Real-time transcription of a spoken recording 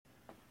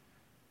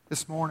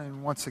This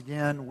morning, once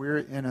again, we're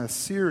in a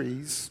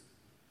series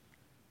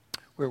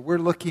where we're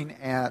looking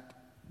at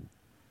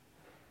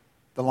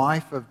the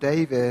life of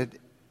David.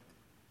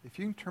 If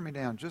you can turn me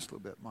down just a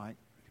little bit, Mike.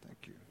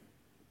 Thank you.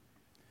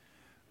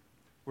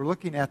 We're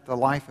looking at the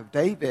life of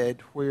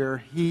David, where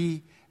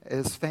he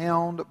is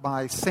found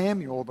by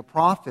Samuel, the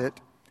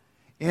prophet,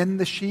 in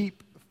the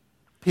sheep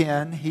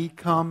pen. He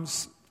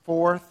comes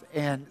forth,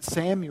 and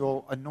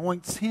Samuel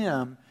anoints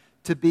him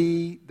to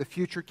be the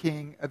future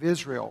king of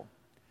Israel.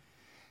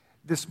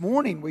 This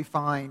morning we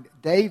find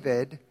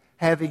David,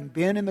 having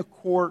been in the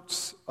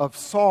courts of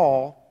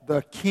Saul,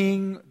 the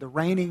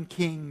reigning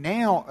king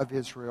now of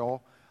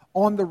Israel,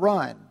 on the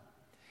run.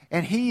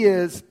 And he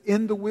is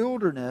in the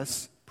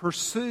wilderness,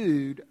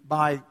 pursued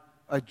by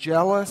a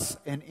jealous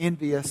and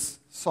envious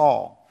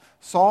Saul.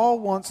 Saul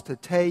wants to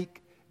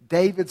take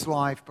David's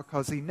life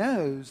because he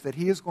knows that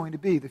he is going to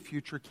be the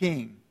future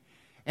king.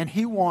 And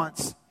he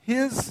wants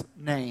his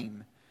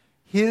name,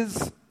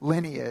 his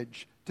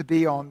lineage, to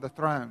be on the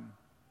throne.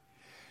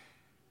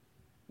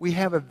 We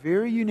have a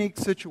very unique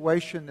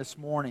situation this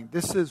morning.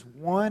 This is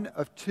one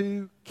of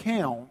two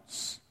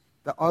counts.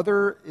 The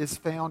other is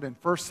found in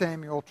 1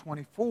 Samuel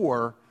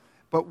 24,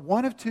 but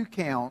one of two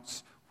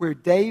counts where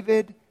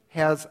David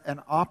has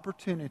an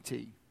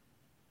opportunity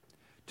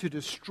to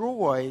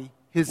destroy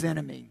his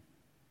enemy.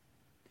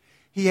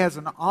 He has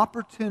an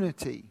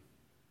opportunity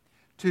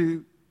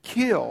to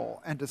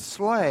kill and to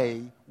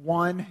slay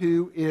one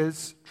who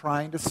is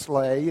trying to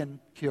slay and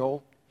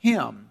kill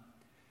him.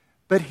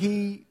 But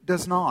he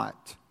does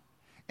not.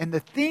 And the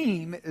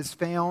theme is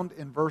found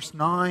in verse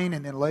 9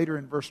 and then later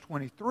in verse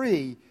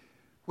 23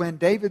 when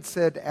David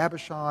said to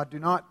Abishai, "Do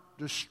not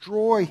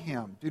destroy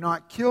him, do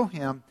not kill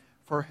him,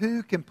 for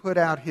who can put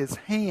out his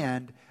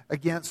hand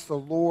against the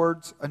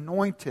Lord's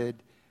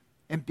anointed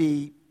and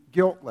be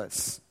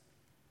guiltless?"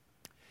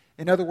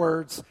 In other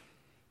words,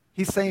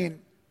 he's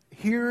saying,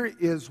 here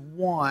is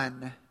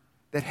one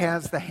that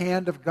has the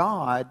hand of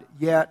God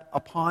yet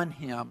upon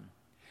him.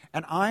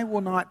 And I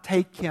will not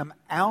take him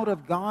out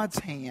of God's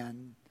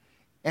hand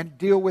and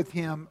deal with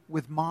him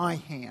with my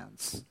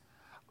hands.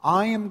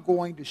 I am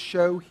going to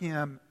show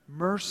him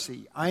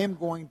mercy. I am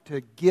going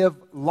to give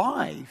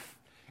life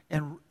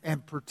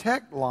and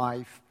protect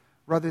life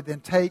rather than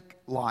take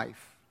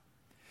life.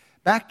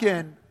 Back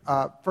in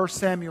 1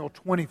 Samuel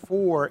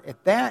 24,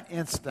 at that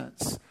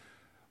instance,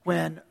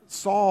 when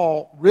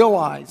Saul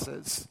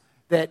realizes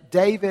that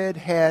David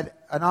had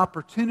an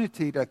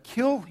opportunity to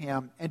kill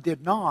him and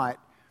did not,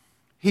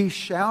 he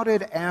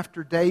shouted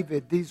after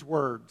David these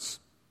words,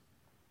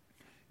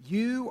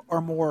 "You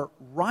are more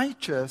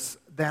righteous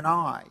than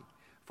I,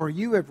 for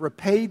you have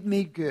repaid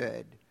me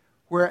good,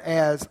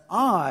 whereas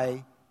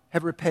I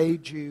have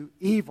repaid you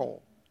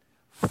evil.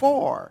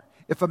 For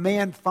if a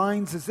man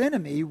finds his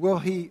enemy, will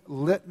he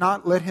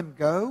not let him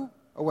go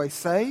away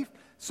safe?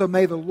 So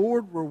may the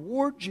Lord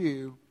reward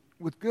you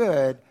with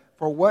good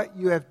for what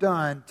you have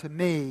done to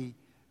me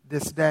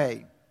this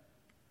day."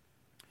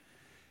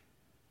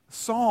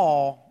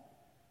 Saul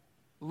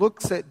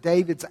looks at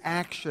David's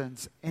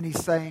actions and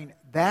he's saying,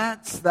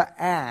 that's the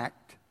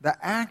act, the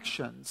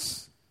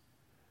actions,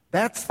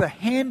 that's the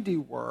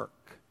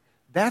handiwork,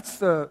 that's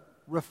the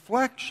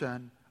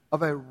reflection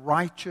of a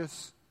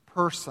righteous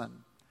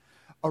person.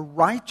 A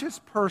righteous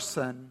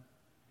person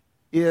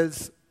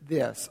is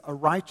this. A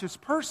righteous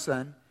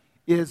person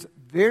is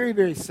very,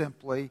 very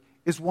simply,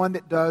 is one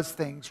that does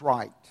things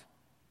right.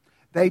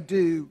 They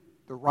do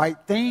the right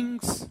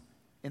things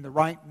in the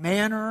right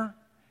manner,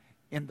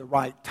 in the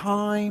right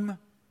time,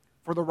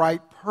 for the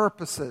right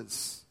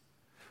purposes.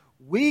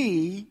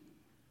 We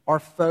are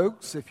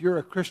folks, if you're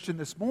a Christian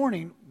this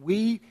morning,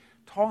 we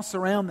toss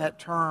around that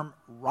term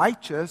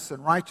righteous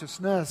and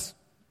righteousness,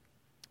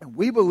 and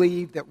we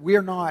believe that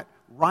we're not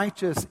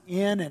righteous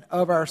in and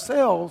of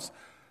ourselves,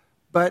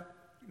 but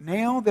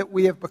now that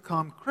we have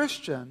become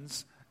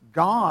Christians,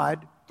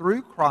 God,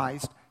 through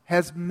Christ,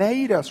 has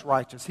made us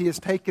righteous. He has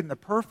taken the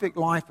perfect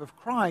life of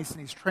Christ and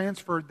He's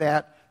transferred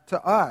that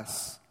to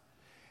us.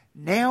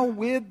 Now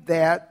with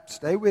that,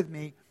 stay with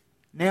me,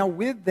 now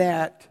with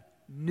that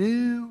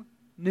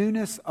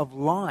newness of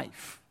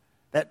life,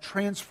 that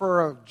transfer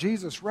of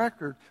Jesus'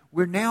 record,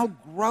 we're now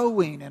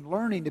growing and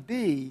learning to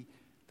be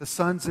the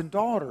sons and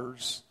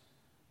daughters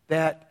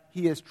that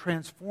He is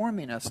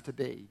transforming us to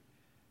be.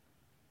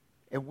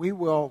 And we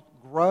will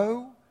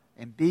grow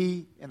and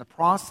be in the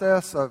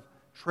process of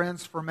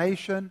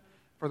transformation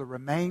for the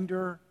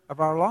remainder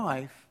of our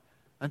life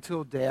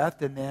until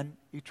death and then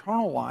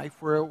eternal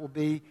life where it will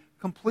be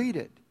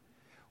completed.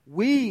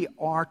 We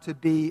are to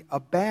be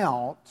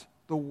about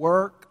the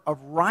work of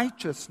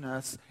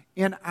righteousness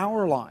in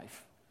our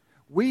life.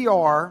 We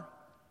are,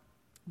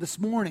 this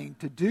morning,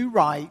 to do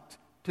right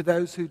to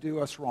those who do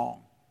us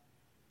wrong.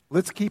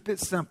 Let's keep it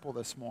simple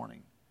this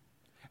morning.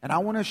 And I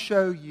want to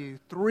show you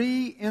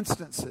 3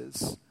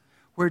 instances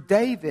where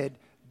David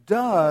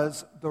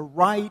does the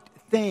right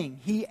thing.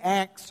 He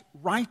acts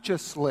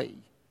righteously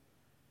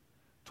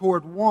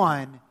toward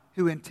one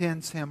who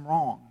intends him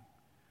wrong.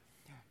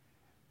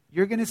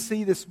 You're going to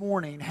see this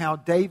morning how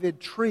David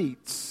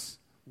treats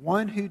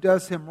one who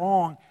does him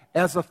wrong,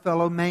 as a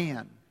fellow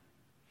man.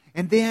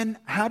 And then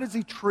how does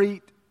he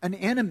treat an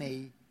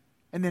enemy?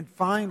 And then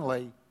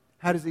finally,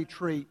 how does he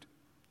treat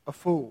a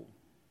fool?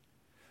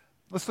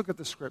 Let's look at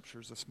the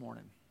scriptures this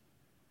morning.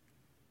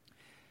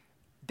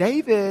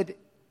 David,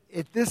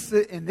 in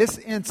this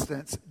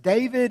instance,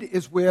 David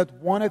is with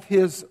one of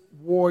his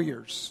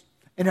warriors.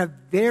 And a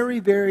very,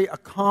 very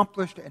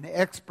accomplished and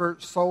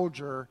expert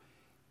soldier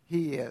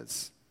he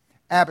is.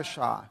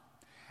 Abishai.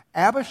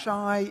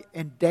 Abishai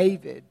and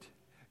David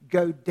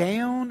go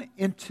down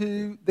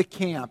into the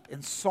camp.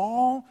 And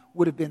Saul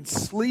would have been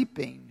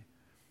sleeping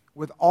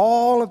with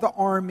all of the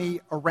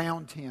army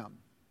around him.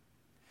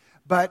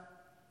 But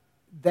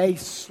they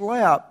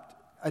slept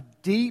a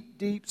deep,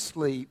 deep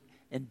sleep.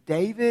 And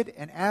David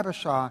and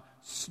Abishai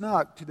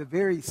snuck to the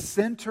very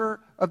center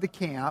of the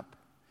camp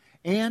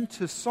and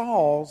to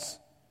Saul's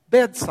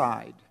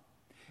bedside.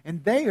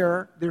 And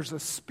there's a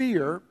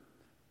spear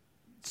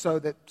so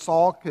that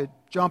Saul could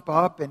jump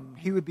up and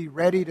he would be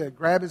ready to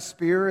grab his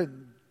spear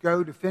and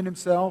go defend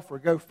himself or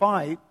go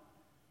fight.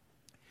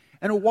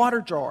 And a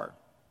water jar.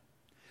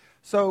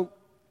 So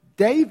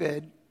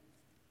David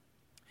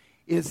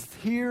is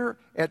here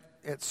at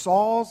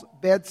Saul's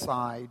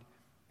bedside,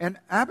 and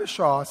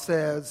Abishai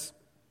says,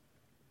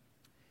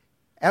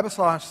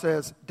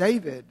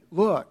 David,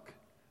 look,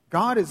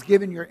 God has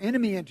given your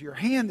enemy into your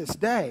hand this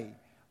day.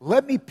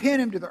 Let me pin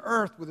him to the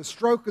earth with a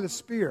stroke of the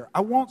spear.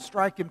 I won't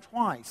strike him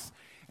twice.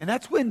 And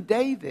that's when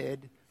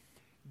David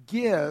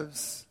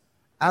gives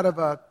out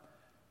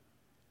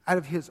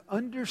of his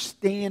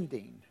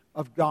understanding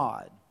of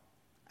God,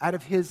 out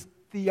of his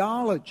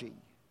theology,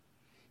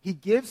 he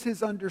gives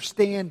his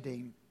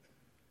understanding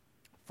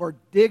for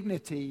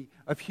dignity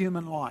of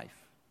human life.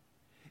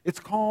 It's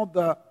called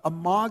the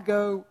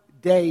Imago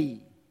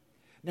Dei.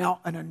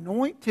 Now, an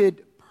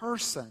anointed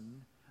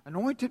person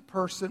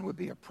would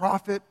be a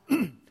prophet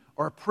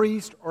or a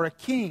priest or a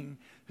king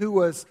who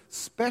was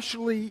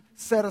specially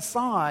set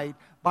aside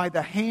by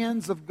the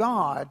hands of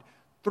God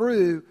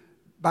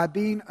by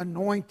being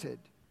anointed.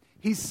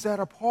 He's set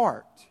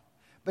apart.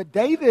 But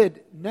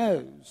David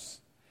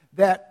knows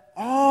that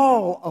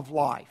all of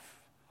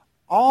life,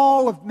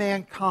 all of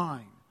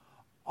mankind,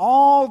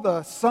 all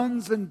the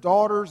sons and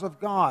daughters of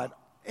God,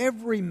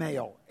 every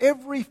male,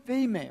 every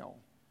female,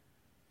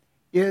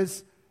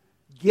 is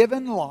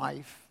given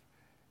life,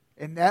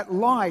 and that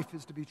life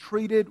is to be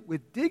treated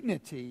with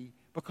dignity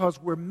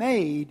because we're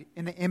made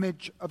in the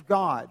image of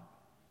God.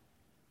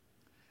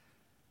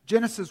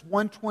 Genesis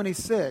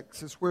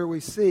 1:26 is where we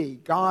see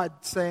God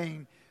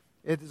saying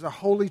it is a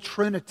holy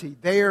trinity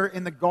there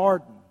in the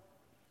garden.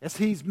 As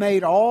He's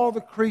made all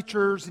the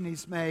creatures and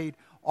He's made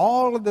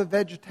all of the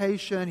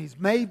vegetation, He's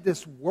made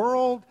this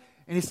world,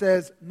 and He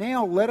says,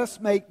 now let us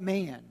make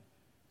man.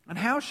 And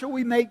how shall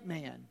we make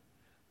man?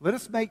 Let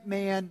us make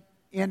man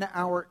in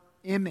our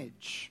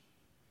image,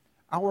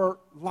 our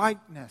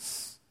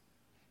likeness.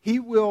 He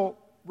will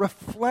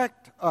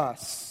reflect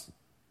us.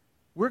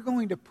 We're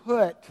going to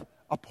put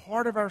a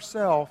part of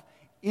ourselves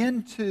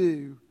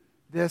into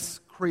this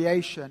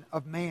creation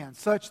of man,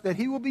 such that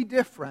he will be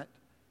different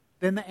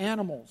than the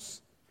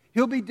animals.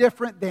 He'll be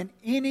different than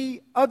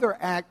any other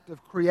act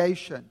of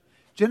creation.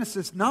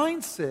 Genesis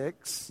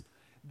 9:6,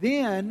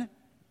 then,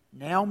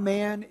 now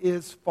man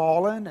is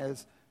fallen,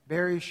 as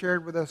Barry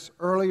shared with us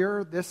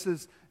earlier. This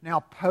is now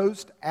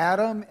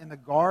post-Adam in the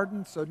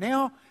garden. So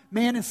now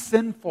man is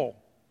sinful.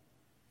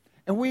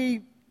 And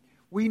we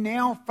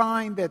now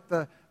find that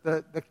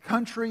the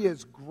country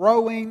is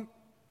growing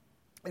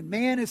and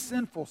man is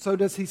sinful. So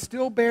does he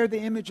still bear the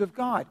image of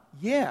God?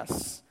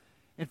 Yes.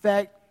 In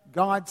fact,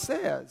 God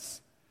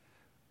says,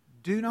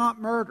 do not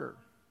murder,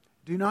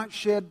 do not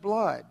shed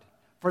blood,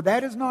 for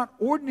that is not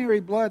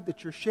ordinary blood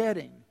that you're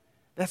shedding.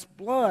 That's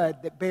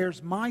blood that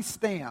bears my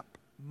stamp,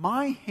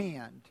 my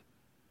hand,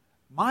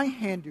 my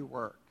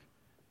handiwork,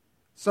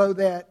 so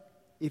that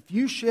if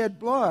you shed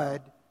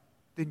blood,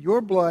 then your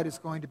blood is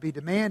going to be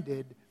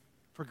demanded,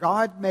 for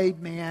God made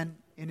man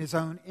in His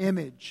own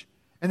image.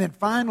 And then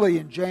finally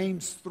in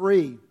James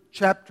 3,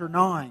 chapter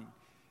 9,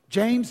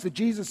 James, the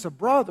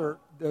brother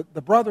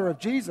of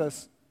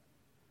Jesus,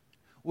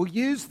 will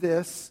use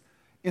this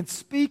in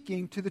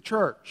speaking to the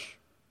church.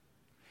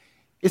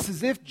 It's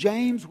as if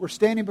James were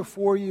standing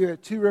before you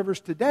at Two Rivers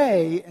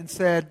today and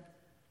said,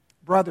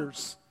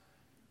 brothers,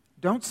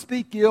 don't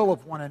speak ill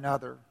of one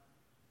another.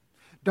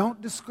 Don't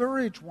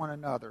discourage one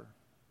another.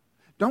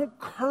 Don't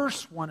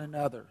curse one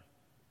another.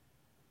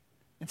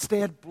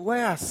 Instead,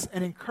 bless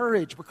and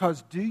encourage,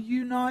 because do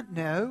you not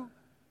know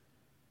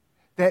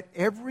that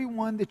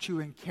everyone that you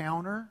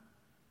encounter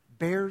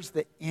bears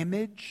the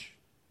image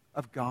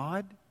of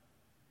God?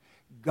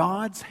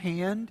 God's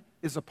hand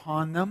is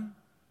upon them.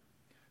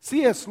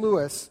 C.S.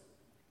 Lewis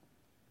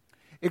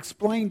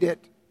explained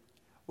it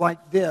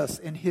like this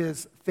in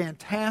his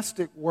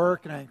fantastic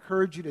work, and I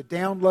encourage you to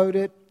download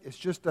it. It's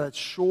just a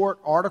short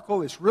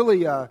article. It's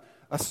really a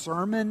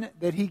sermon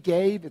that he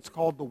gave. It's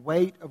called The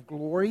Weight of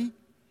Glory.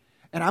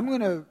 And I'm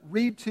going to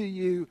read to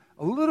you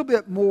a little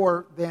bit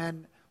more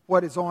than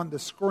what is on the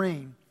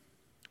screen.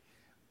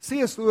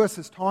 C.S. Lewis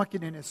is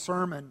talking in his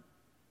sermon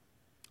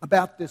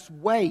about this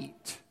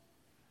weight,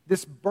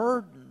 this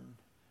burden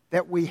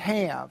that we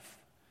have.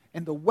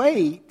 And the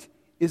weight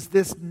is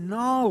this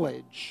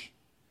knowledge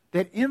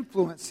that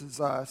influences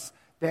us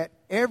that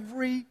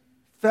every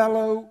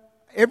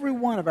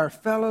one of our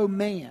fellow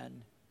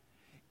man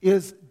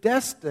is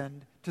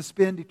destined to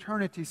spend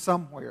eternity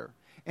somewhere.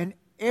 And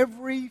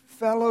every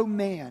fellow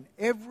man,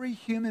 every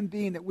human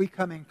being that we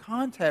come in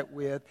contact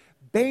with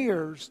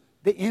bears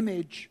the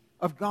image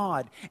of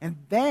God. And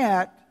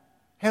that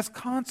has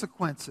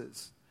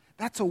consequences.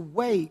 That's a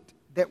weight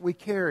that we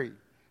carry.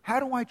 How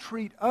do I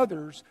treat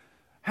others?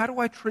 How do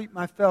I treat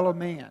my fellow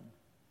man?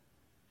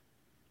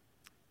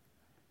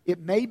 It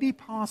may be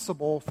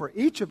possible for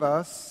each of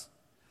us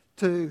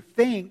to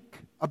think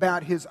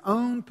about his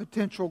own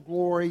potential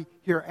glory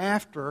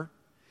hereafter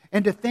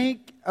and to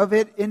think of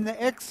it in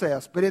the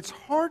excess. But it's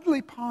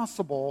hardly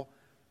possible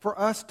for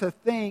us to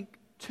think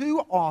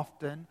too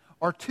often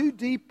or too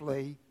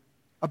deeply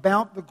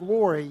about the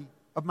glory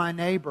of my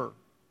neighbor.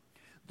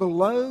 The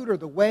load or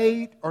the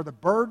weight or the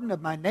burden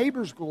of my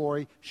neighbor's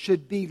glory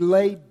should be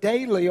laid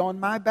daily on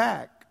my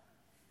back.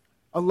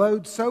 A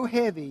load so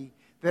heavy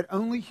that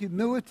only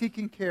humility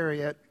can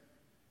carry it,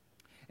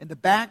 and the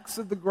backs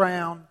of the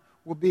proud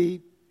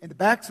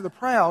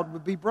will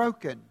be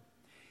broken.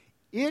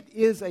 It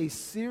is a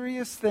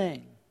serious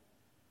thing,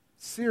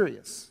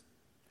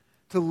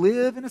 to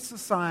live in a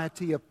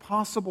society of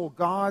possible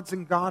gods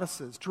and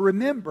goddesses, to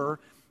remember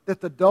that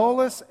the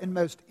dullest and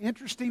most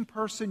interesting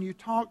person you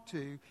talk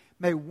to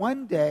may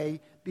one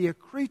day be a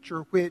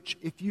creature which,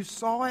 if you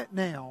saw it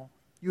now,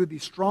 you would be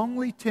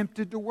strongly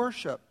tempted to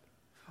worship,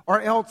 or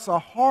else a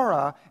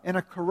horror and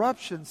a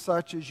corruption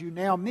such as you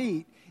now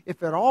meet,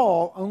 if at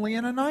all, only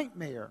in a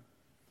nightmare.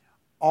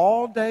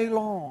 All day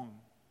long,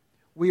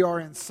 we are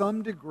in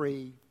some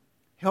degree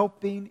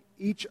helping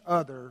each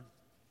other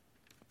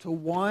to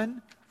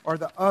one or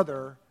the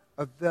other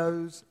of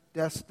those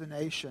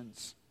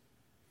destinations.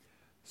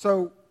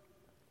 So,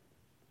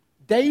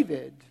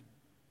 David,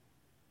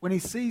 when he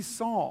sees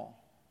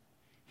Saul,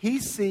 he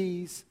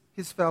sees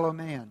his fellow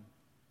man.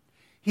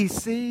 He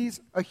sees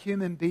a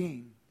human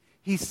being.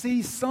 He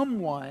sees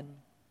someone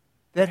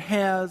that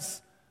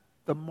has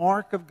the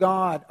mark of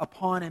God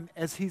upon him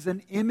as he's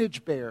an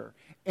image bearer.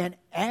 And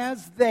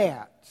as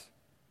that,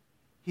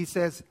 he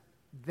says,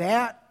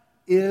 that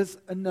is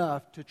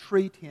enough to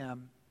treat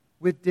him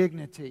with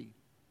dignity.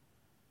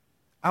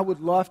 I would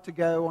love to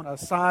go on a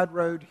side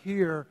road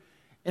here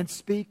and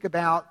speak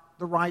about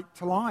the right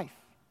to life,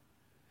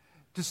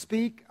 to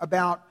speak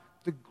about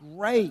the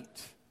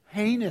great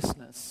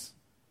heinousness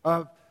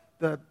of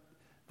the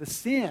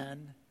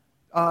sin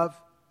of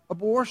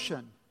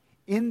abortion,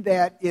 in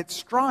that it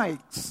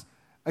strikes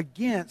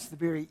against the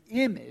very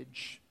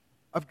image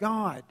of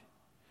God.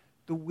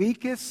 The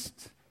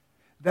weakest,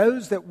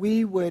 those that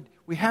we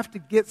have to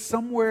get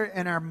somewhere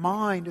in our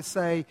mind to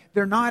say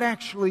they're not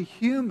actually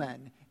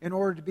human in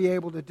order to be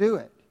able to do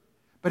it.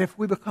 But if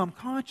we become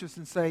conscious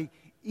and say,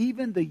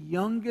 even the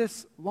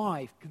youngest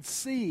life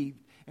conceived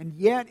and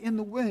yet in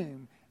the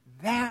womb,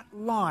 that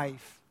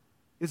life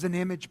is an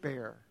image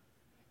bearer.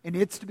 And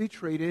it's to be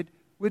treated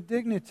with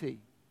dignity.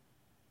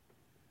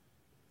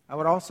 I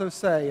would also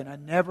say, and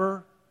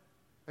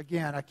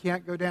I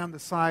can't go down the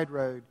side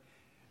road,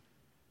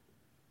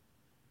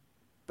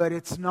 but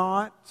it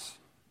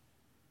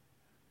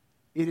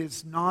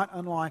is not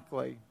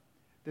unlikely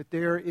that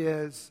there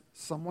is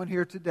someone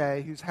here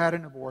today who's had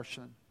an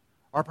abortion,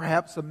 or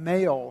perhaps a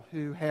male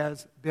who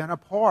has been a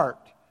part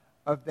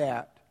of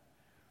that.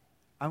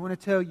 I want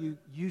to tell you,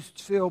 you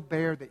still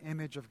bear the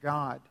image of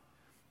God.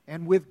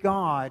 And with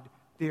God,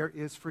 there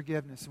is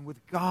forgiveness. And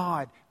with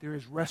God, there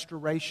is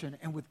restoration.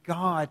 And with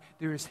God,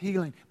 there is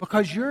healing.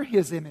 Because you're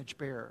His image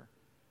bearer.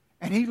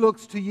 And He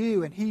looks to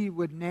you, and He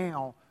would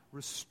now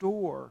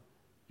restore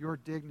your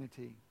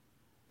dignity.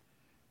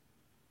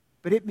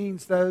 But it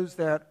means those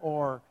that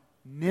are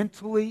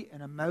mentally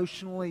and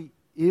emotionally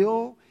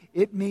ill.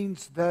 It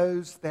means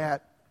those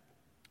that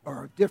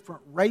are of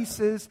different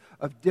races,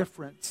 of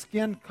different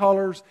skin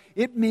colors.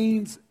 It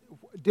means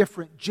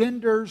different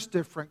genders,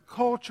 different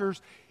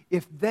cultures.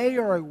 If they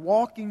are a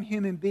walking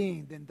human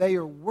being, then they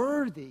are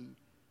worthy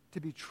to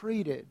be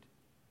treated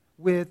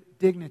with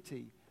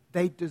dignity.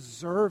 They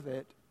deserve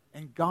it,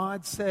 and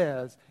God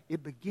says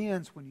it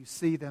begins when you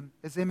see them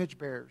as image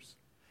bearers.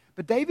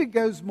 But David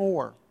goes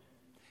more.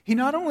 He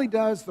not only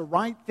does the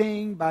right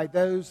thing by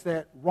those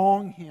that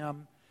wrong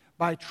him,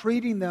 by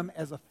treating them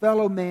as a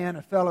fellow man,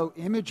 a fellow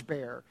image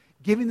bearer,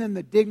 giving them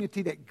the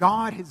dignity that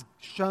God has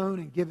shown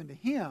and given to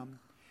him.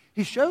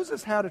 He shows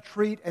us how to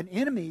treat an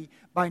enemy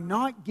by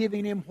not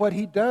giving him what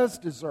he does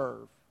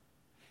deserve.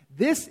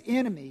 This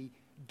enemy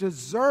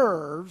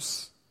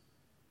deserves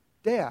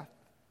death,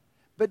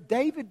 but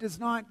David does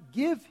not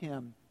give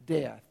him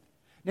death.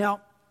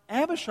 Now,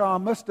 Abishai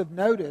must have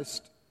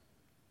noticed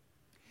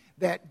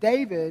that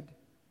David,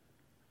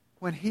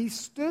 when he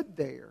stood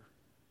there,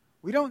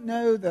 we don't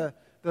know the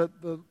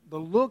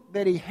look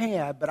that he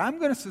had, but I'm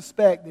going to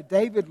suspect that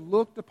David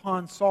looked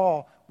upon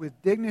Saul with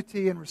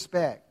dignity and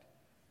respect.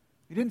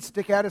 He didn't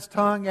stick out his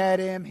tongue at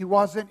him. He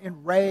wasn't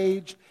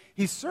enraged.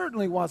 He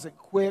certainly wasn't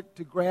quick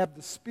to grab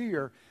the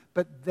spear.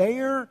 But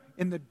there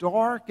in the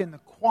dark and the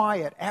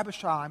quiet,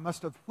 Abishai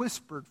must have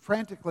whispered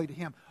frantically to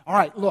him, all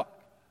right, look,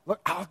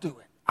 I'll do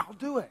it. I'll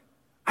do it.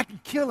 I can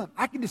kill him.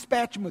 I can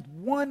dispatch him with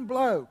one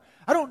blow.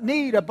 I don't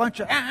need a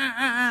bunch of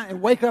and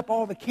wake up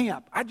all the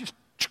camp. I just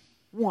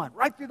one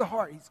right through the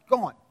heart. He's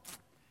gone.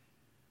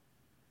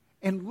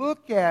 And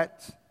look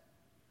at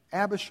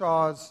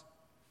Abishai's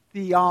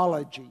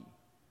theology.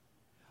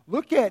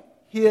 Look at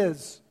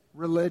his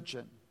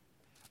religion.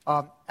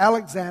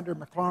 Alexander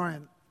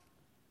Maclaren,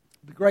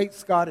 the great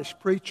Scottish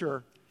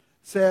preacher,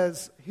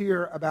 says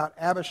here about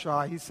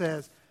Abishai, he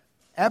says,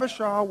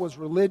 Abishai was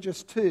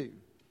religious too,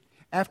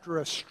 after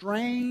a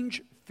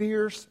strange,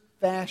 fierce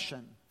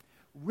fashion,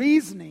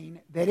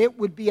 reasoning that it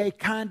would be a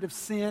kind of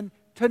sin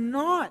to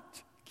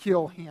not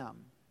kill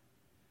him.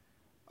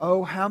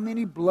 Oh, how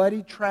many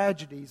bloody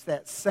tragedies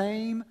that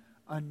same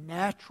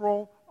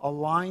unnatural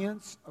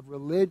alliance of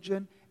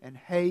religion and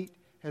hate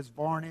has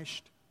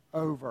varnished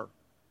over.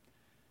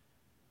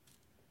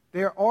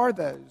 There are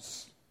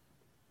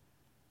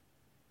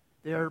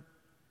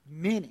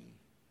many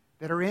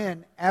that are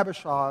in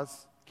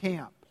Abishai's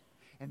camp.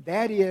 And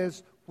that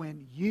is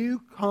when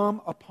you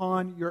come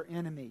upon your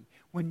enemy,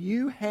 when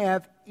you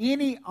have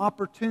any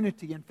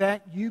opportunity, in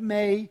fact, you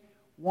may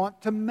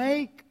want to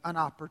make an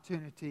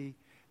opportunity,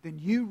 then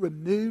you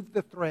remove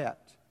the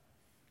threat.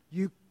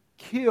 You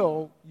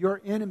kill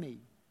your enemy.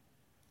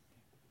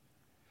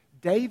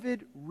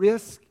 David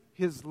risked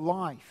his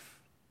life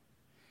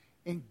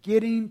in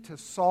getting to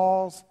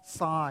Saul's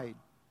side.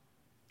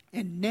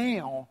 And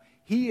now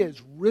he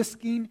is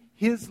risking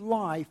his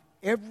life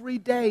every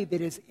day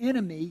that his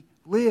enemy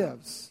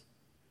lives.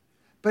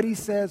 But he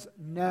says,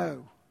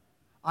 no,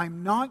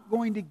 I'm not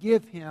going to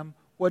give him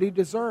what he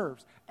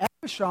deserves.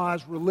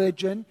 Abishai's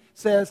religion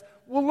says,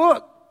 well,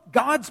 look,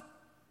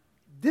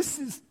 this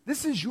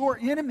is your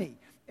enemy.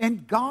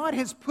 And God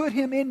has put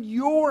him in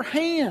your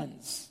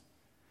hands.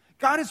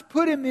 God has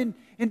put him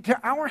into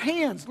our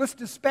hands. Let's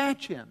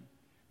dispatch him.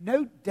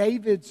 Note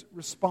David's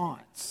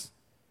response.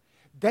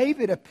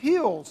 David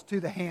appeals to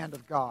the hand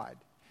of God.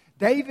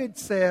 David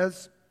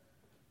says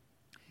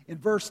in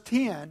verse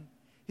 10,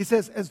 he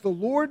says, as the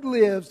Lord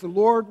lives, the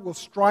Lord will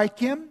strike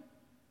him,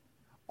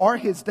 or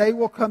his day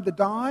will come to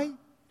die,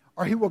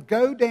 or he will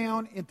go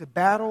down into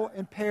battle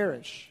and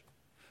perish.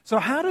 So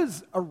how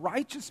does a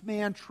righteous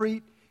man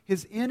treat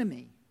his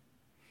enemy?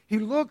 He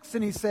looks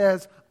and he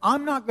says,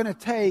 I'm not going to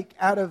take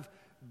out of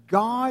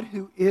God,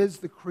 who is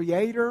the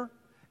creator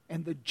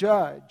and the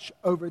judge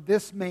over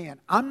this man,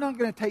 I'm not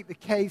going to take the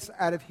case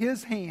out of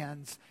his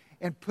hands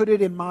and put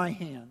it in my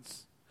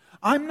hands.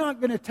 I'm not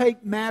going to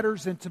take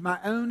matters into my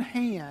own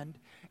hand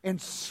and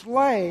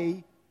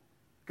slay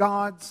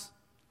God's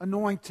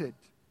anointed.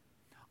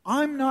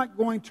 I'm not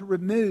going to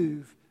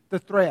remove the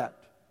threat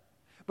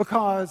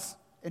because,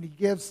 and he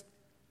gives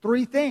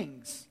three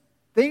things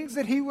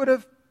that he would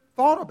have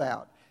thought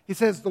about. He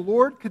says the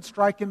Lord could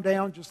strike him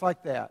down just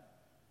like that.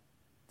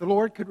 The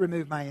Lord could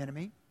remove my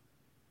enemy.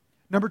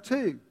 Number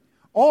two,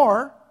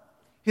 or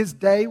his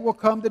day will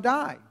come to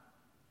die.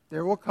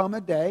 There will come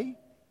a day,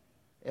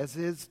 as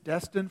is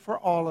destined for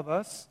all of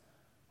us,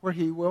 where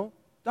he will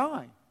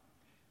die.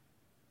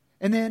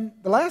 And then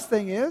the last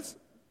thing is,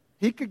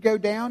 he could go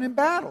down in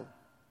battle.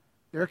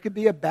 There could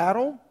be a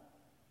battle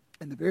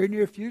in the very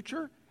near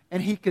future,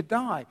 and he could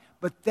die.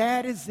 But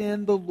that is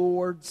in the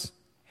Lord's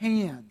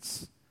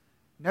hands.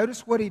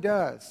 Notice what he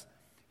does.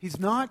 He's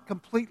not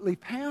completely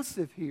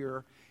passive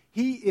here.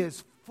 He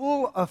is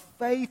full of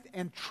faith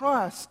and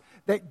trust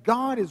that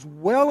God is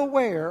well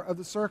aware of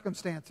the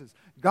circumstances.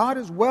 God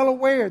is well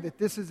aware that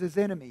this is his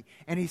enemy.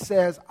 And he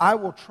says, I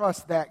will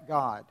trust that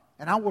God,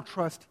 and I will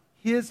trust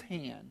his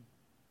hand.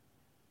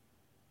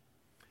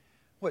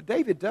 What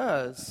David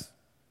does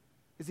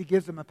is he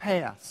gives him a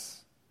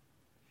pass.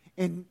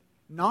 In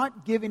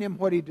not giving him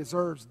what he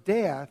deserves,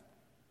 death,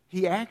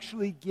 he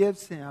actually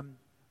gives him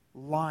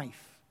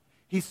life.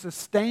 He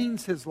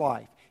sustains his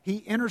life. He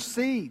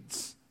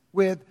intercedes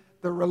with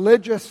the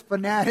religious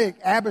fanatic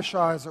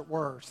Abishai, as it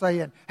were,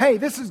 saying, hey,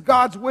 this is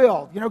God's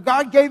will. You know,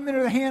 God gave him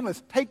into the hand.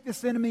 Let's take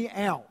this enemy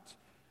out.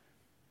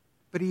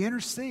 But he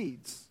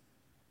intercedes.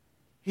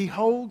 He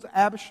holds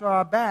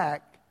Abishai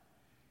back.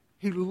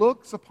 He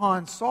looks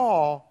upon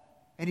Saul,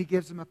 and he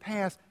gives him a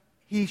pass.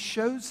 He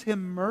shows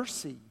him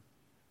mercy.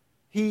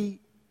 He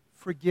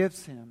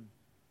forgives him.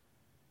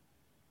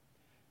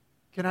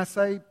 Can I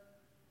say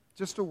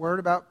just a word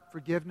about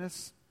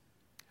forgiveness?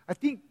 I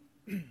think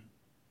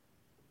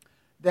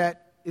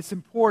that it's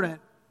important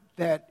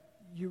that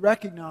you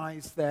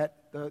recognize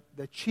that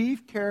the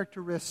chief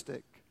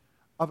characteristic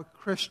of a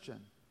Christian,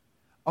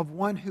 of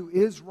one who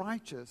is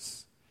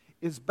righteous,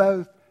 is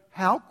both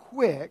how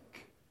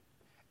quick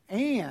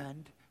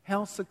and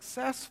how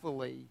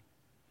successfully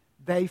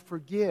they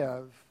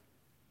forgive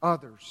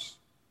others.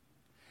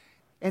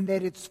 And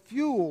that it's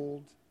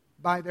fueled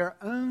by their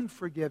own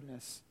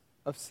forgiveness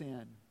of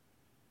sin.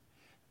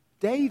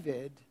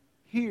 David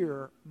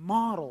here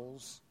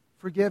models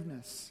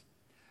forgiveness.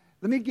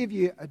 let me give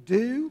you a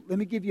do, let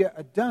me give you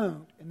a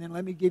don't, and then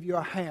let me give you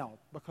a how,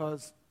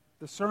 because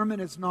the sermon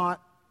is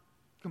not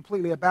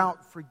completely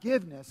about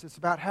forgiveness. It's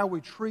about how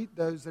we treat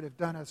those that have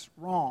done us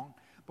wrong.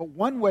 But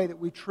one way that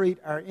we treat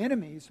our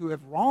enemies who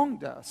have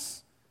wronged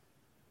us,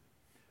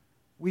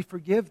 we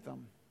forgive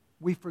them.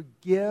 We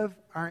forgive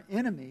our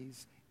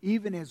enemies,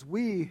 even as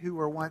we who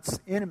were once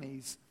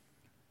enemies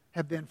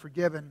have been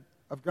forgiven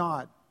of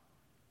God.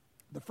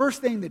 The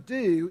first thing to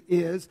do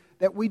is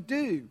that we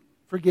do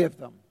forgive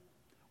them.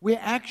 We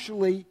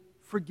actually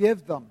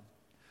forgive them.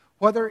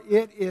 Whether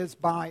it is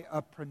by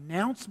a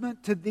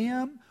pronouncement to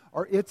them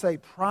or it's a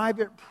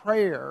private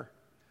prayer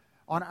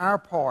on our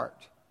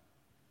part,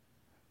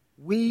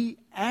 we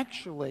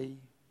actually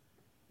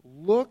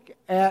look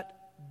at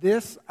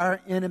this,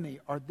 our enemy,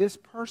 or this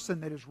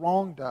person that has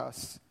wronged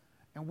us,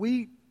 and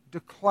we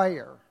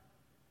declare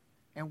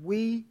and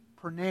we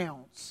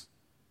pronounce,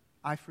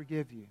 I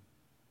forgive you.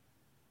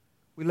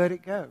 We let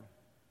it go.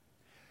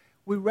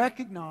 We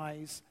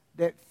recognize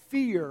that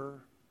fear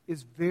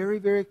is very,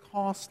 very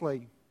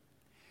costly.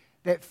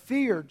 That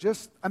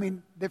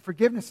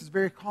forgiveness is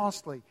very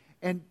costly.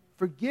 And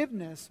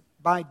forgiveness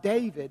by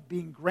David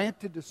being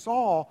granted to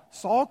Saul,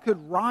 Saul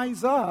could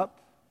rise up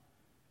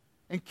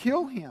and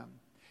kill him.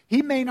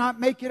 He may not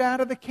make it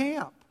out of the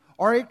camp.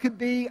 Or it could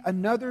be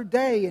another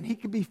day and he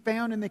could be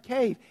found in the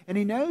cave. And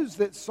he knows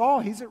that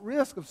he's at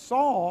risk of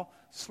Saul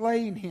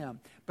slaying him.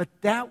 But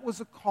that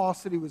was a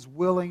cost that he was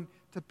willing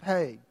to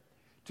pay,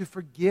 to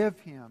forgive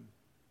him.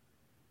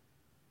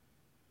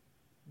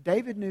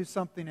 David knew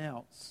something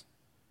else.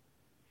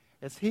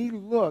 As he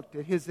looked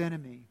at his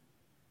enemy,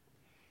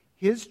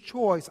 his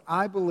choice,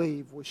 I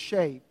believe, was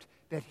shaped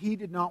that he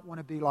did not want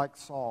to be like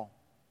Saul.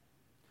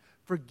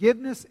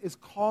 Forgiveness is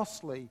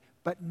costly,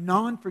 but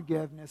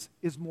non-forgiveness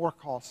is more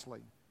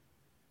costly.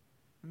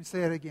 Let me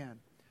say it again.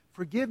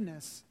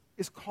 Forgiveness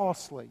is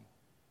costly.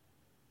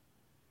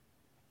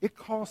 It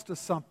cost us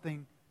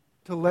something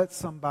to let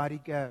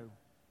somebody go.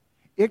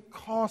 It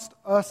cost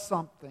us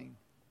something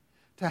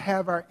to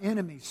have our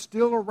enemies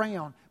still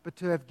around, but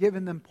to have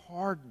given them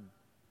pardon.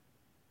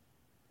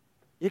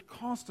 It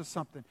cost us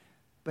something,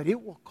 but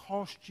it will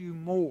cost you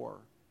more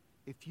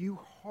if you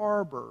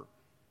harbor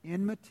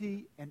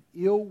enmity and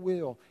ill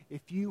will.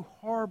 If you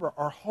harbor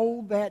or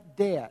hold that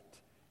debt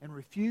and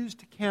refuse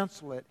to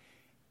cancel it,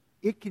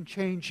 it can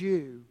change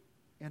you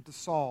into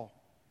Saul.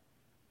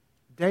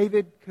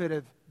 David could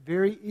have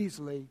very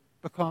easily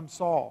become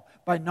Saul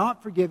by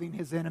not forgiving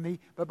his enemy,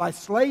 but by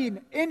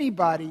slaying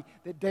anybody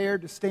that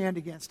dared to stand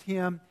against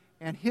him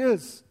and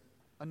his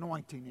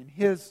anointing and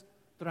his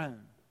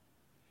throne.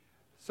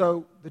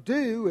 So the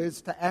do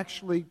is to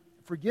actually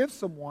forgive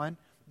someone.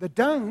 The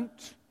don't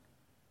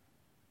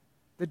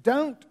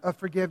of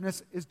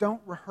forgiveness is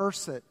don't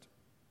rehearse it.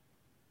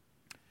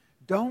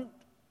 Don't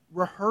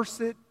rehearse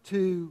it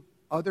to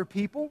other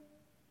people.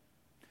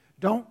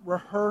 Don't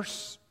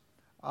rehearse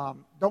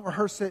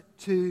it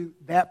to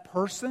that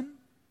person.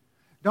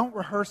 Don't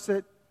rehearse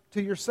it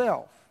to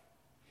yourself.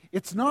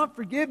 It's not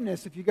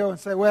forgiveness if you go and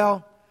say,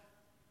 well,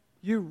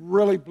 you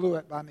really blew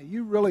it by me.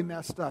 You really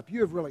messed up.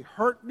 You have really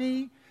hurt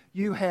me.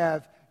 You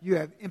have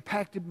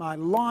impacted my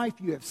life.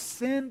 You have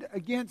sinned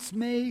against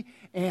me.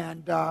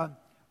 And, I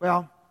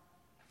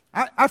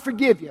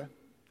forgive you.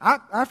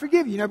 I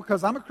forgive you,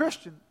 because I'm a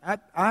Christian.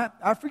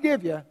 I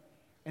forgive you.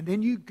 And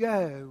then you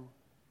go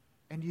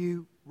and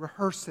you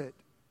rehearse it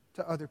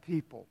to other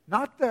people.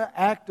 Not the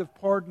act of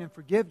pardon and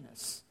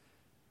forgiveness,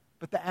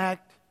 but the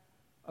act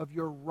of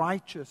your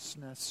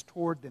righteousness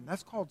toward them.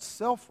 That's called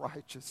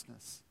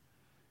self-righteousness.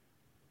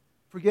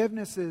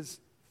 Forgiveness is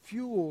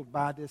fueled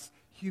by this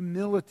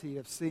humility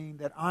of seeing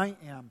that I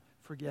am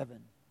forgiven.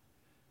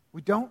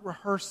 We don't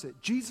rehearse it.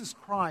 Jesus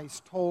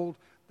Christ told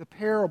the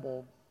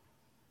parable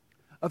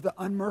of the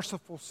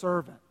unmerciful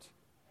servant,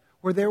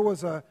 where there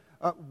was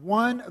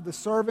one of the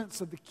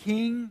servants of the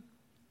king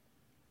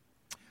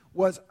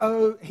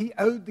he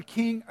owed the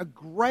king a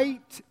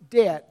great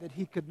debt that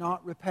he could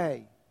not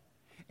repay.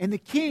 And the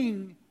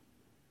king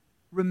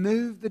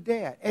removed the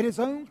debt. At his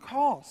own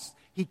cost,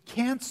 he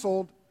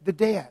canceled the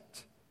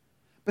debt.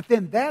 But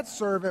then that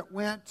servant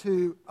went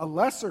to a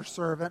lesser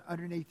servant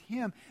underneath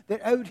him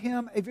that owed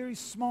him a very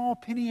small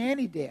penny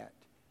ante debt.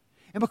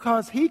 And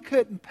because he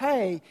couldn't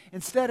pay,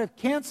 instead of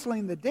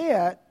canceling the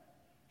debt,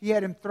 he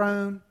had him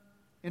thrown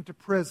into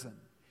prison.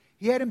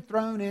 He had him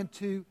thrown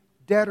into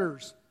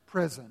debtor's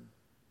prison.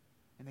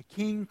 And the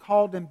king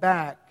called him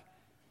back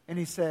and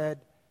he said,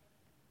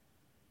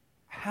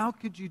 how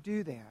could you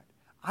do that?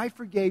 I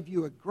forgave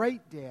you a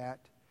great debt.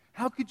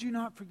 How could you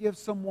not forgive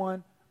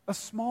someone a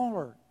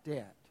smaller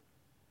debt?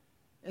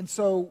 And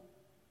so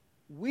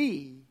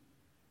we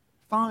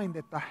find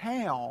that the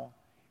how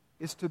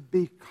is to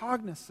be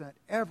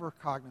ever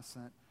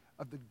cognizant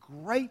of the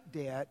great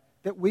debt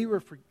that we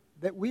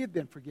have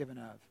been forgiven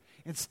of.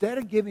 Instead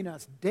of giving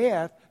us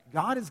death,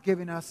 God has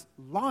given us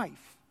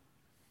life.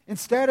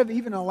 Instead of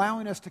even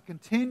allowing us to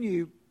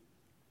continue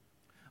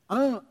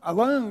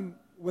alone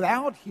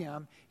without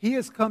him, he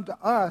has come to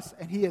us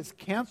and he has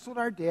canceled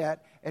our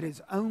debt at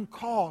his own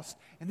cost.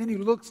 And then he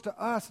looks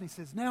to us and he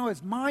says, now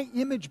as my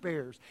image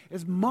bearers,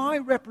 as my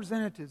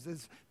representatives,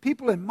 as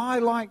people in my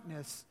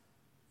likeness,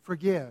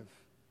 forgive.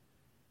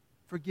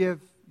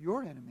 Forgive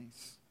your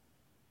enemies.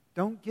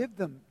 Don't give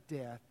them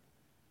death,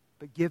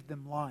 but give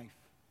them life.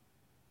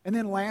 And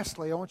then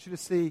lastly, I want you to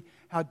see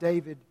how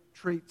David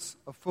treats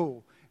a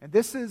fool. And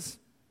this is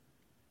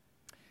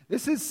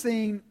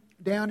seen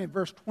down in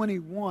verse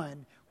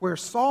 21, where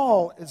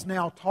Saul is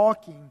now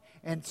talking.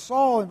 And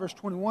Saul in verse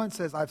 21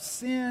 says, I've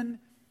sinned.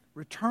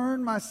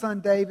 Return, my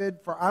son David,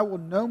 for I will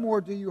no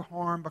more do you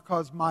harm,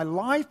 because my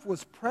life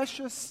was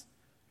precious.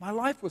 My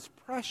life was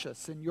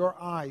precious in your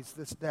eyes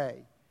this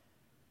day.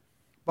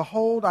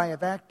 Behold, I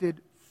have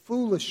acted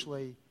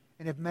foolishly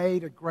and have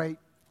made a great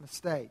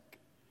mistake.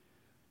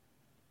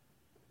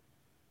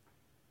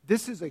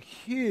 This is a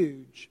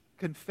huge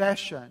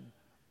confession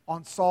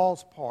on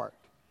Saul's part.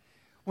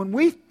 When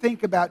we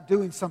think about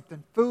doing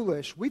something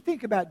foolish, we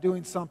think about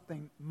doing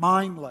something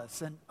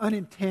mindless and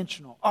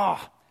unintentional.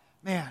 Oh,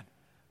 man,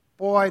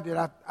 boy,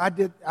 I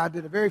did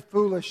a very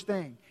foolish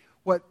thing.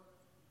 What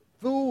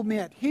fool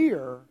meant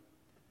here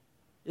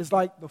is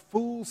like the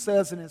fool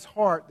says in his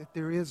heart that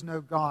there is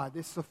no God.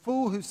 It's the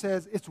fool who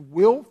says it's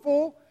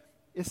willful,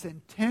 it's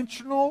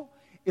intentional,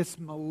 it's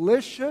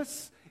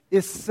malicious,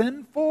 it's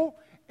sinful.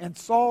 And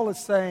Saul is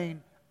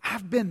saying,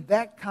 I've been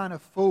that kind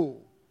of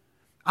fool.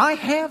 I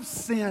have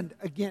sinned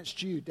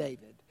against you,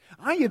 David.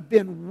 I have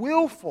been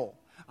willful.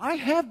 I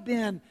have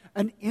been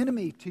an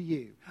enemy to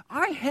you.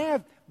 I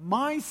have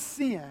my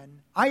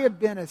sin. I have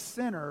been a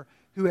sinner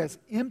who has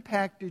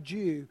impacted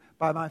you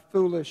by my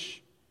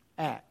foolish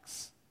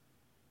acts.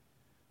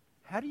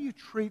 How do you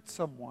treat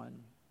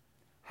someone?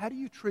 How do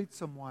you treat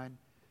someone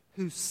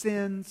who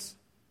sins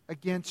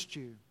against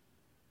you?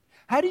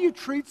 How do you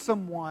treat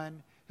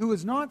someone who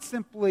has not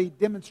simply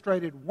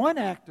demonstrated one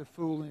act of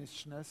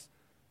foolishness,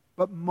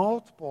 but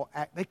multiple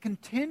acts? They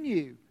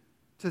continue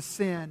to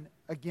sin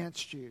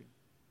against you.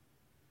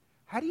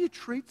 How do you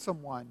treat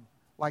someone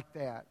like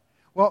that?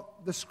 Well,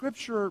 the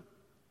scripture,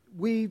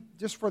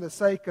 just for the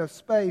sake of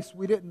space,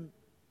 we didn't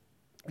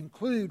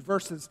include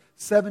verses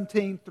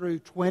 17 through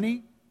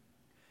 20.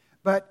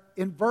 But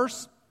in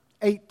verse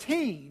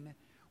 18,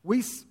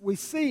 we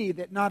see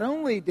that not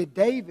only did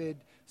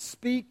David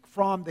speak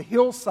from the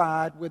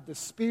hillside with the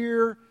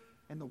spear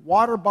and the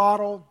water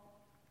bottle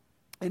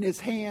in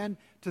his hand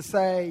to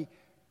say,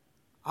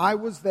 I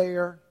was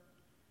there,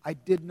 I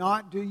did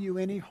not do you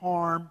any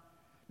harm.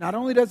 Not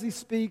only does he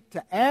speak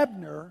to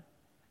Abner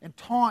and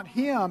taunt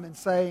him and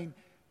saying,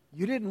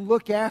 you didn't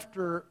look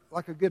after,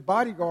 like a good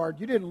bodyguard,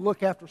 you didn't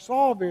look after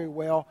Saul very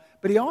well,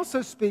 but he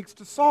also speaks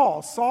to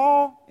Saul.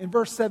 Saul, in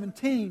verse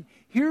 17,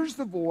 hears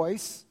the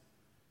voice,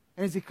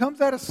 and as he comes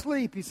out of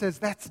sleep, he says,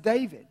 that's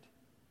David.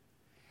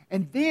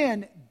 And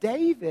then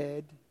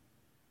David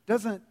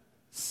doesn't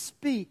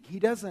speak, he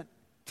doesn't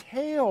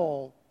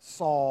tell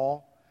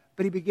Saul,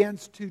 but he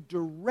begins to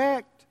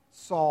direct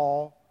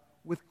Saul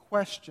with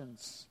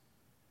questions.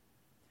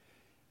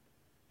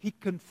 He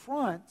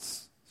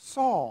confronts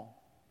Saul.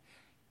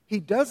 He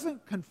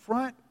doesn't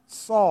confront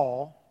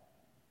Saul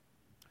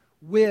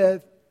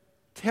with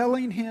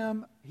telling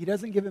him, he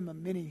doesn't give him a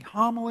mini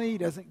homily, he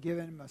doesn't give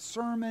him a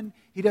sermon,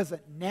 he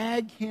doesn't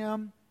nag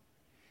him,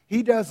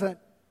 he doesn't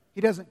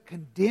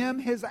condemn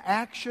his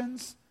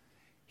actions.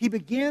 He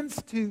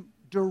begins to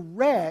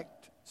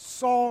direct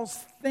Saul's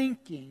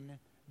thinking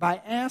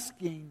by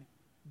asking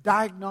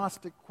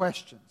diagnostic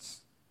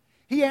questions.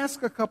 He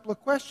asks a couple of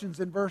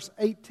questions in verse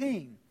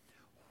 18.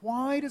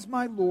 Why does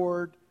my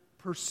Lord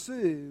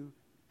pursue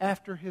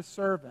after his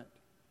servant?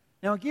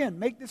 Now again,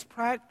 make this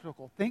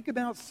practical. Think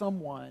about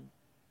someone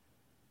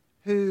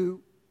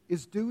who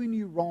is doing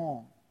you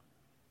wrong.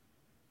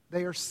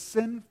 They are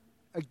sin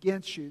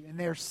against you, and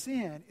their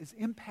sin is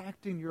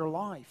impacting your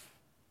life.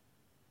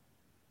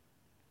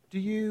 Do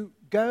you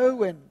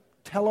go and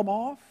tell them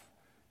off?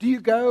 Do you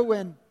go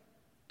and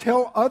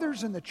tell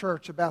others in the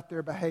church about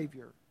their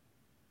behavior?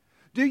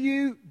 Do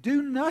you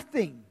do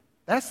nothing?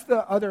 That's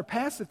the other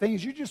passive thing,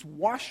 is you just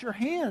wash your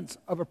hands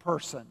of a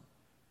person.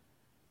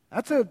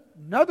 That's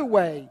another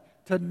way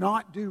to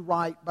not do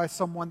right by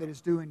someone that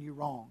is doing you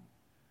wrong.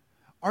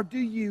 Or do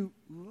you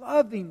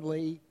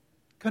lovingly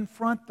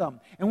confront them?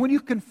 And when you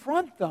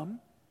confront them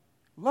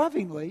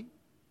lovingly,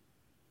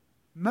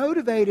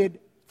 motivated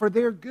for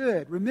their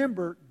good.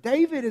 Remember,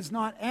 David is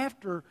not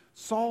after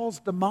Saul's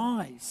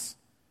demise.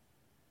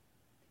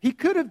 He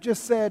could have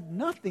just said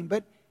nothing,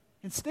 but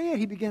instead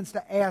he begins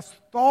to ask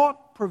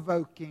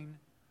thought-provoking,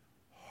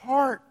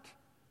 heart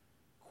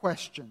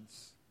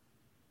questions.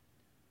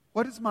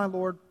 Why does my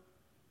Lord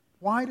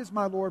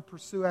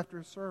pursue after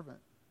his servant?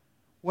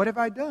 What have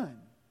I done?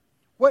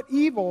 What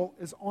evil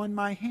is on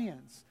my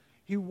hands?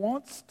 He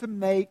wants to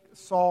make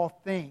Saul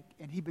think,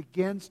 and he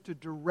begins to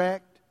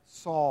direct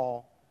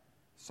Saul's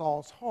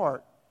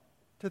heart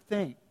to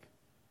think.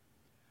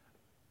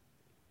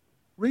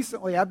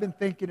 Recently, I've been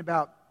thinking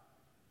about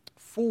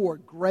four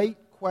great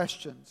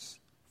questions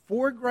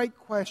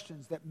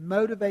that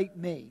motivate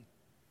me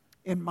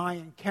in my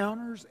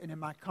encounters and in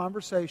my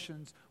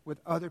conversations with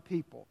other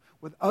people,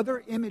 with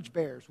other image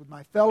bearers, with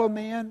my fellow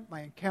man,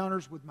 my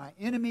encounters with my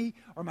enemy,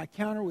 or my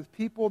encounter with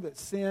people that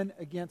sin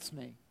against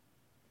me.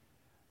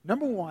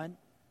 Number one,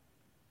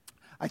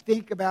 I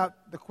think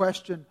about the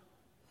question,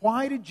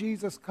 why did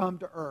Jesus come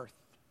to earth?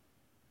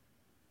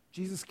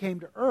 Jesus came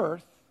to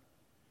earth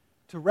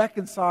to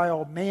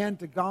reconcile man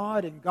to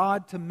God and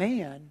God to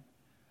man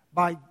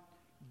by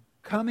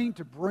coming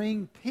to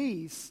bring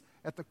peace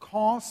at the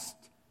cost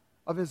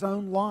of his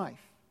own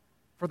life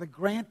for the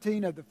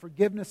granting of the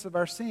forgiveness of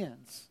our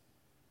sins.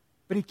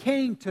 But he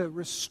came to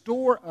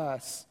restore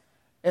us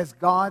as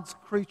God's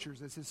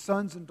creatures, as his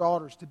sons and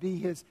daughters, to be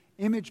his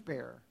image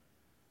bearer.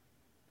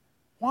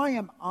 Why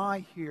am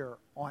I here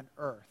on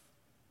earth?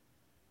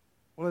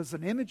 Well, as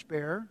an image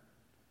bearer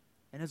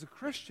and as a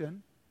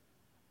Christian,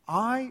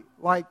 I,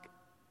 like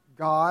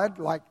God,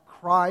 like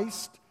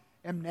Christ,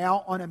 am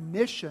now on a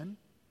mission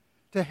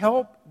to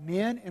help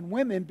men and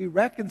women be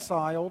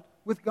reconciled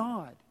with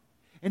God.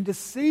 And to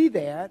see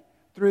that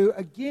through,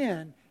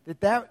 again,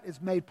 that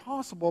is made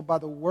possible by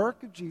the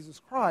work of Jesus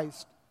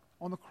Christ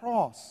on the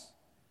cross.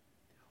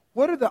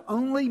 What are the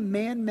only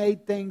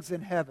man-made things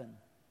in heaven?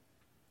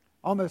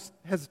 I almost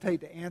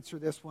hesitate to answer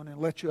this one and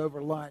let you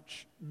over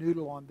lunch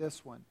noodle on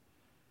this one.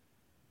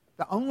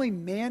 The only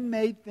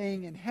man-made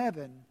thing in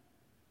heaven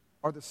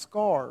are the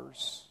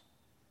scars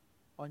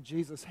on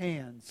Jesus'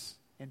 hands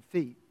and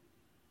feet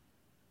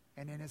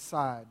and in his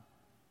side.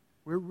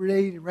 We're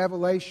reading in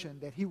Revelation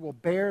that he will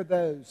bear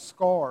those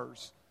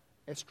scars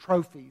as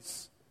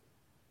trophies,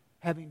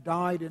 having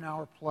died in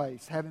our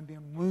place, having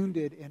been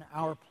wounded in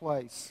our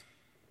place.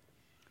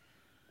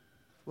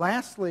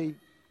 Lastly,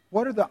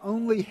 what are the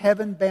only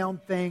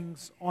heaven-bound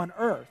things on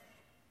earth?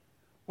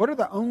 What are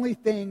the only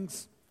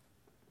things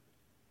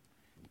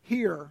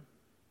here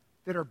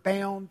that are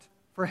bound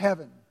for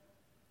heaven?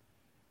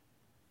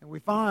 And we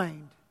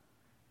find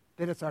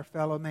that it's our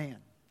fellow man.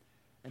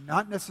 And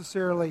not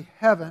necessarily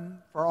heaven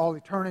for all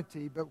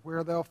eternity, but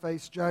where they'll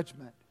face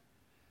judgment.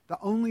 The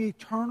only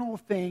eternal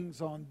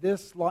things in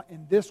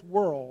this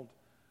world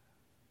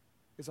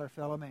is our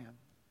fellow man.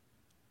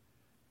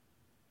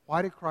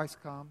 Why did Christ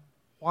come?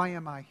 Why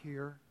am I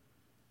here?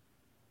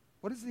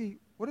 What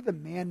are the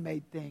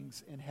man-made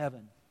things in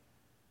heaven?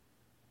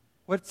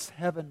 What's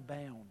heaven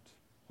bound?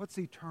 What's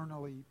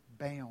eternally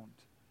bound?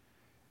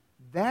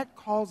 That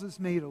causes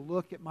me to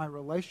look at my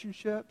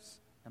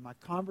relationships and my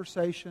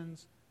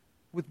conversations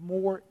with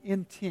more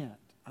intent.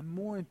 I'm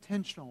more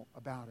intentional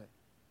about it.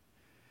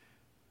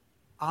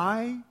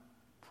 I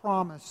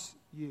promise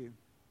you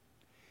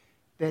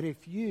that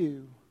if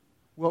you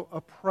will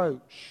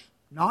approach,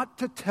 not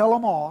to tell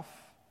them off,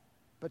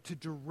 but to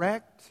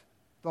direct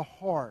the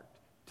heart,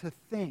 to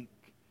think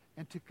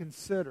and to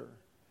consider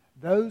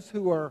those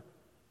who are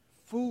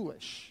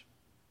foolish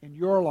in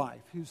your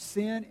life, whose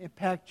sin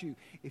impacts you,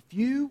 if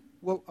you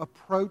will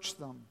approach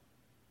them,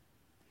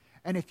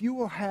 and if you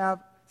will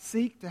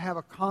seek to have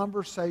a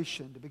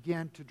conversation to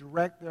begin to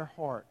direct their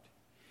heart,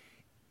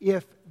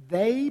 if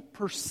they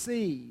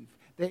perceive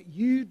that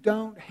you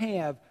don't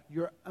have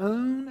your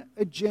own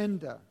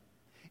agenda,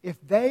 if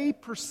they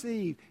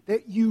perceive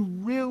that you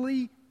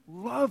really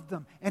love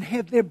them and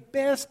have their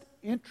best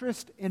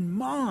interest in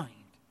mind,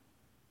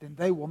 then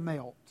they will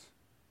melt.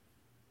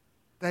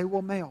 They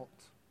will melt.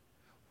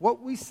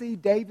 What we see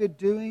David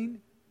doing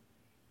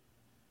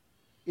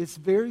is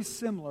very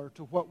similar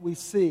to what we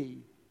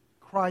see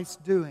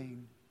Christ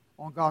doing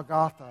on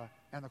Golgotha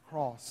and the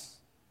cross.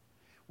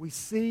 We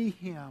see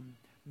him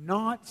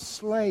not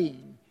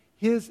slaying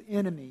his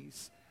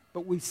enemies,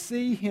 but we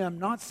see him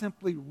not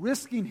simply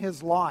risking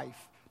his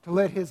life to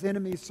let his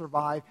enemies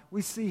survive.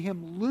 We see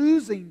him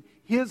losing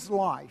his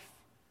life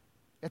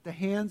at the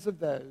hands of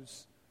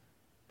those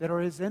that are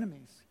his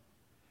enemies.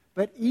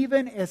 But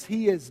even as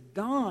he is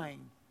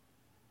dying,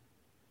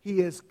 he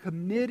is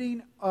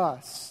committing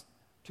us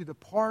to the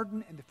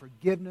pardon and the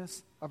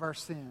forgiveness of our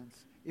sins,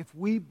 if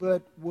we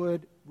but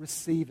would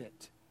receive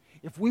it.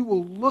 If we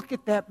will look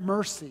at that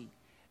mercy,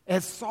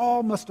 as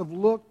Saul must have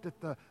looked at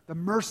the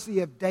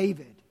mercy of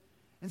David,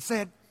 and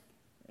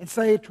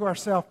say to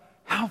ourselves,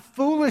 how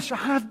foolish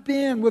I've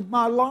been with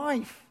my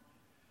life.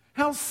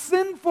 How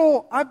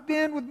sinful I've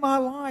been with my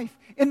life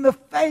in the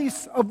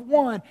face of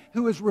one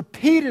who has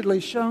repeatedly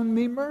shown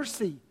me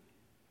mercy.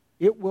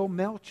 It will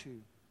melt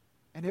you,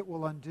 and it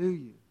will undo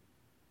you,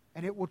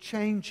 and it will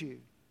change you.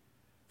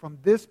 From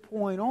this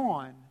point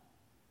on,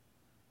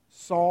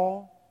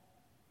 Saul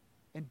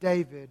and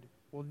David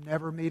will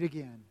never meet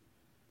again.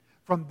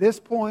 From this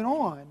point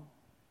on,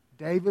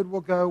 David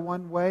will go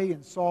one way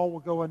and Saul will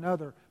go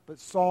another, but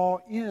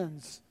Saul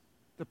ends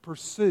the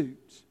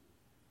pursuit.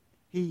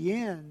 He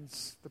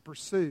ends the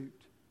pursuit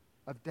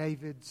of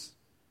David's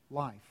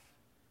life.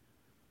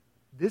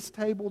 This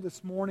table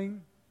this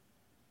morning,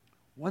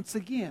 once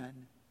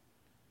again,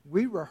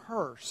 we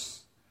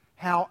rehearse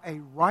how a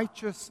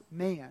righteous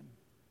man,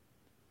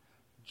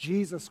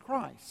 Jesus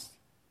Christ,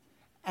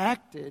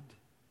 acted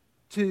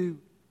to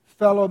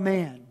fellow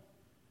man,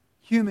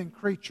 human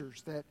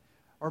creatures that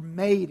are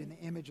made in the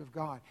image of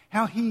God.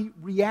 How He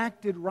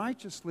reacted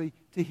righteously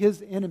to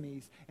His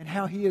enemies, and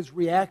how He has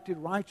reacted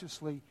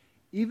righteously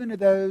even to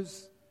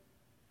those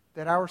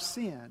that our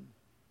sin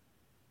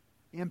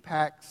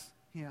impacts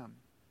Him.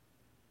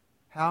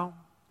 How?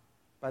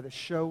 By the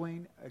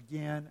showing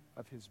again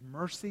of His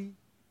mercy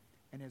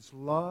and His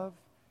love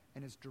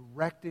and His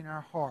directing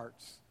our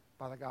hearts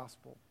by the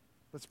gospel.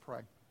 Let's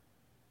pray.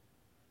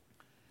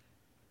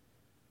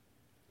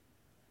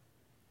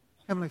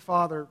 Heavenly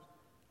Father,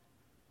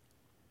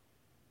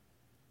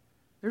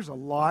 there's a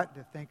lot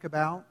to think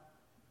about.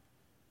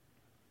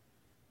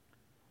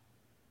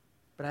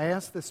 But I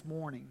ask this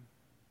morning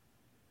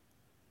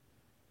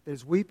that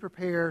as we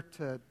prepare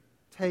to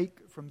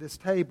take from this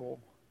table,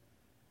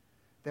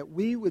 that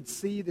we would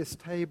see this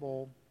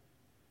table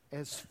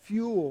as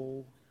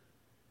fuel,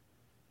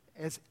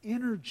 as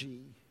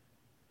energy,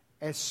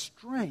 as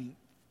strength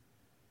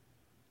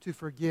to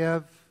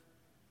forgive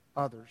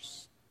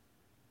others.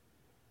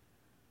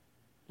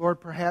 Lord,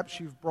 perhaps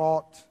you've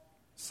brought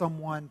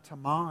someone to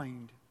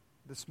mind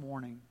this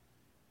morning.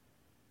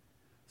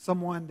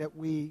 Someone that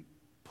we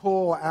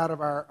pull out of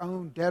our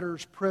own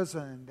debtor's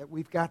prison, that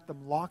we've got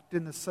them locked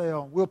in the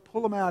cell. We'll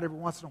pull them out every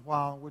once in a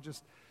while and we'll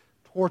just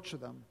torture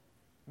them.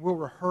 We'll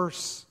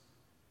rehearse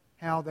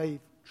how they've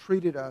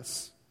treated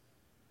us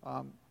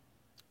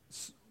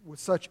with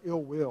such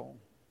ill will.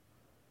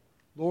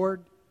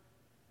 Lord,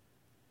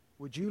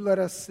 would you let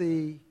us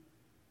see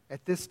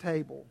at this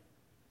table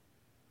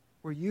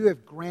where you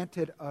have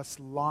granted us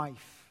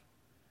life.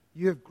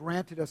 You have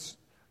granted us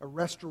a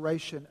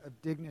restoration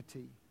of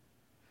dignity.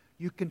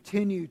 You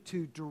continue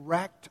to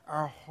direct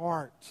our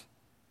heart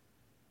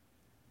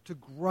to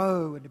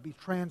grow and to be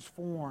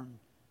transformed,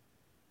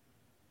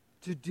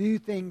 to do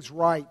things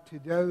right to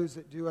those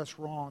that do us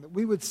wrong, that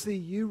we would see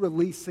you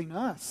releasing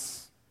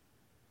us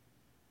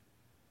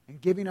and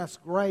giving us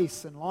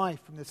grace and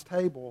life from this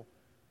table,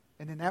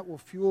 and then that will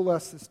fuel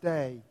us this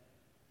day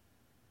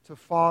to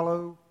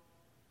follow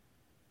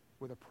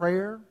with a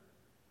prayer,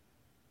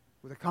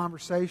 with a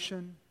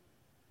conversation,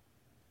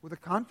 with a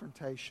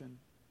confrontation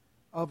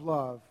of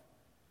love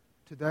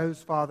to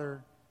those,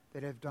 Father,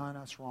 that have done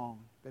us wrong,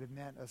 that have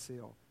meant us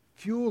ill.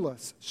 Fuel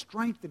us,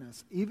 strengthen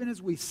us, even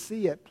as we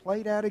see it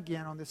played out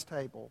again on this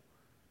table,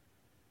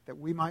 that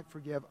we might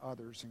forgive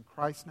others. In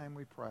Christ's name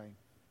we pray.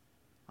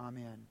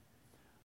 Amen.